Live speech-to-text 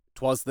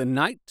'Twas the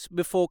night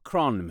before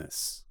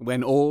Cronmas,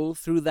 when all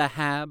through the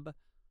Hab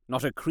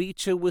not a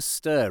creature was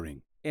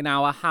stirring in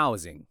our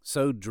housing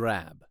so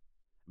drab.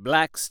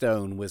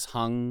 Blackstone was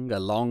hung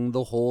along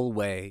the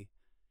hallway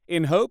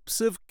in hopes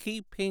of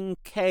keeping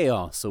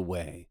chaos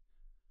away.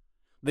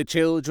 The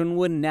children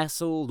were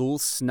nestled all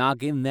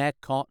snug in their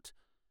cot,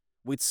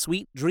 with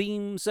sweet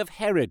dreams of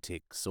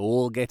heretics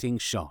all getting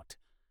shot.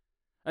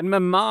 And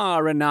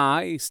Mamma and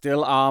I,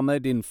 still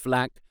armoured in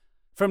flak,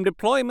 from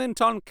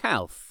deployment on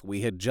Calth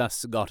we had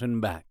just gotten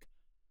back.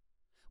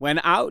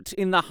 When out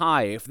in the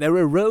hive there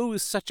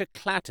arose such a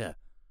clatter,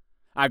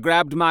 I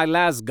grabbed my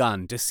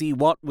lasgun to see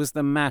what was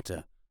the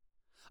matter.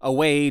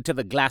 Away to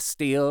the glass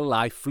steel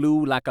I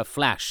flew like a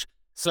flash,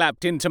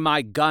 slapped into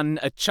my gun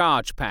a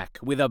charge pack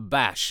with a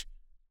bash.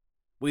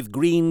 With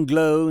green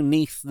glow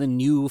 'neath the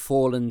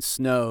new-fallen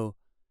snow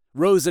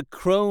rose a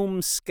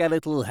chrome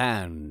skeletal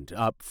hand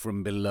up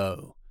from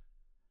below.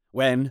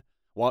 When,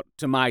 what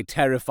to my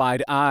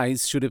terrified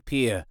eyes should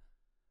appear,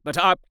 but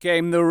up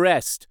came the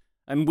rest,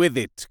 and with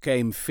it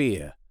came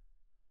fear.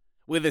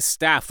 With a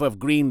staff of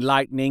green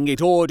lightning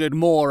it ordered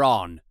more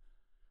on.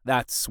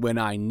 That's when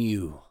I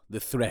knew the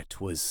threat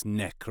was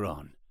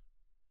Necron.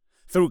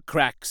 Through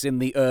cracks in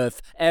the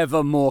earth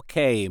ever more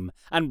came,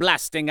 and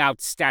blasting out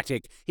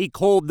static, he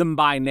called them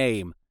by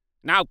name.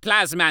 Now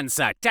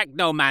Plasmancer,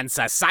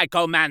 Technomancer,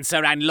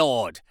 Psychomancer, and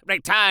Lord,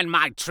 return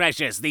my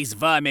treasures these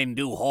vermin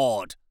do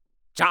hoard.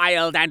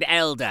 Child and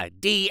elder,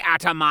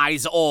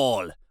 de-atomize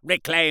all.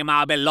 Reclaim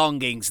our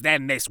belongings,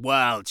 then this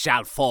world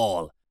shall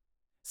fall.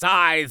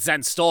 Scythes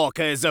and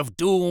stalkers of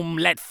doom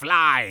let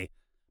fly.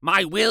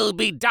 My will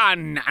be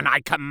done, and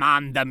I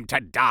command them to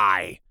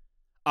die.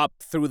 Up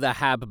through the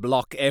Hab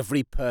block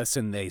every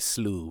person they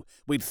slew,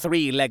 with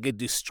three-legged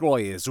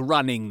destroyers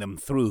running them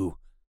through.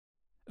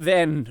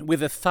 Then,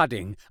 with a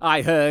thudding,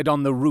 I heard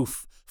on the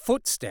roof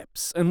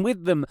footsteps, and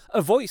with them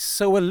a voice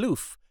so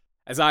aloof.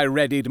 As I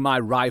readied my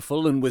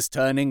rifle and was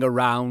turning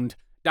around,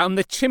 down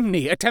the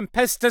chimney a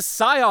Tempestus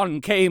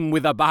Scion came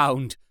with a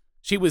bound.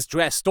 She was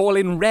dressed all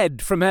in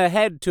red from her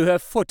head to her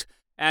foot,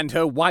 and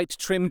her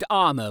white-trimmed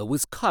armor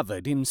was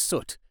covered in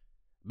soot.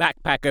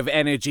 Backpack of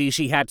energy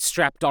she had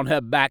strapped on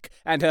her back,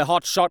 and her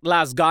hotshot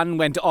lasgun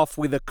went off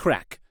with a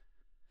crack.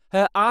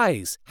 Her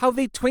eyes, how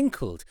they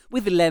twinkled,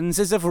 with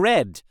lenses of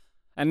red.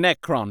 A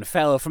Necron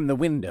fell from the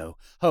window,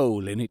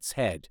 hole in its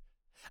head.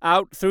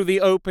 Out through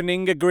the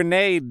opening a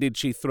grenade did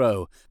she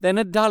throw, then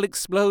a dull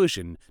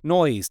explosion,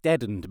 noise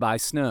deadened by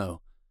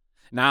snow.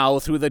 Now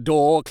through the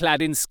door, clad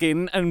in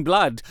skin and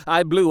blood,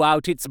 I blew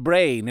out its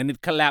brain, and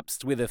it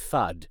collapsed with a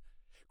thud.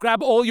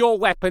 Grab all your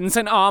weapons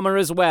and armor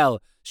as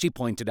well, she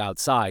pointed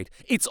outside.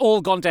 It's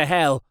all gone to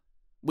hell.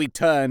 We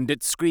turned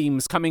at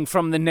screams coming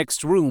from the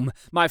next room,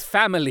 my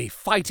family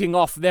fighting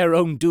off their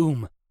own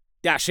doom.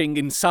 Dashing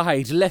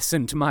inside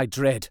lessened my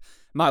dread.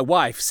 My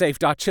wife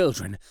saved our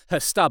children,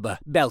 her stubber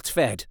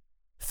belt-fed.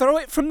 Throw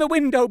it from the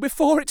window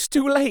before it's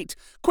too late.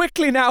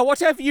 Quickly now,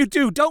 whatever you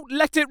do, don't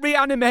let it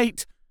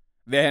reanimate.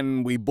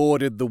 Then we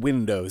boarded the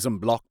windows and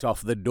blocked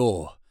off the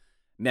door,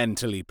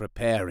 mentally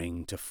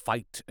preparing to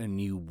fight a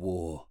new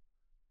war.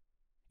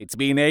 It's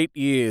been 8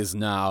 years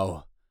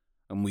now,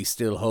 and we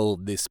still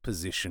hold this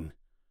position.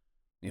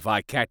 If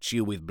I catch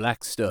you with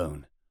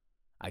Blackstone,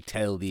 I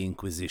tell the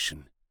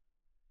Inquisition.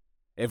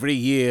 Every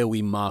year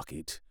we mark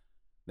it,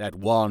 that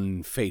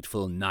one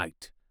fateful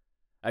night,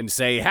 and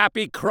say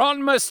Happy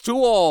Cronmas to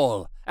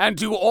all, and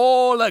to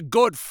all a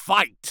good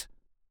fight.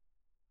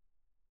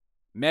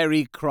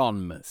 Merry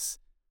Cronmas,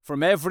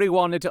 from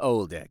everyone at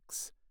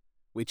Oldex,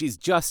 which is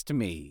just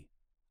me,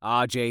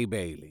 R.J.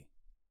 Bailey.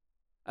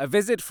 A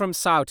Visit from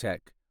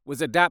Sautek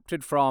was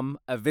adapted from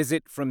A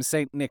Visit from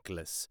St.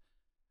 Nicholas,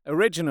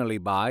 originally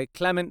by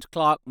Clement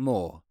Clark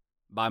Moore,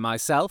 by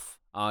myself,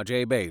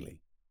 R.J. Bailey.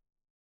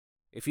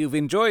 If you've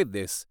enjoyed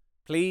this,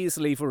 please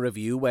leave a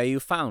review where you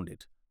found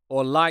it,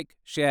 or like,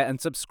 share and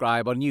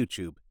subscribe on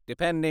YouTube,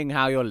 depending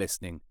how you're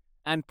listening,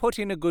 and put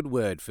in a good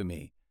word for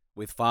me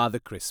with Father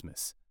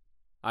Christmas.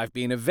 I've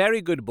been a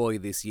very good boy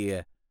this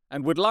year,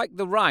 and would like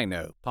the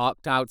Rhino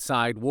parked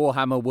outside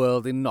Warhammer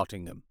World in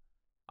Nottingham.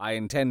 I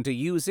intend to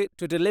use it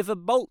to deliver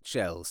bolt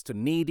shells to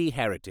needy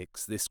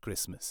heretics this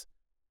Christmas.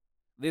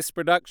 This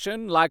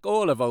production, like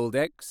all of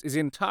Oldex, is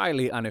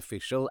entirely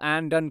unofficial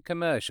and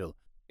uncommercial,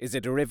 is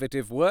a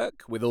derivative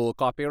work with all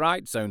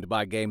copyrights owned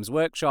by Games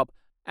Workshop,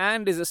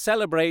 and is a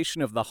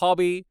celebration of the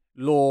hobby,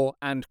 lore,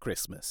 and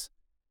Christmas.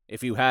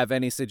 If you have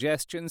any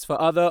suggestions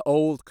for other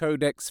old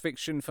Codex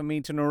fiction for me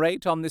to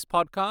narrate on this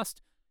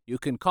podcast, you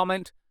can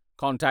comment,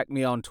 contact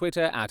me on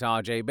Twitter at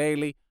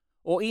rjbailey,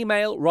 or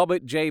email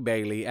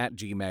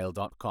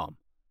robertjbailey@gmail.com.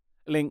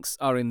 Links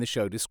are in the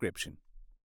show description.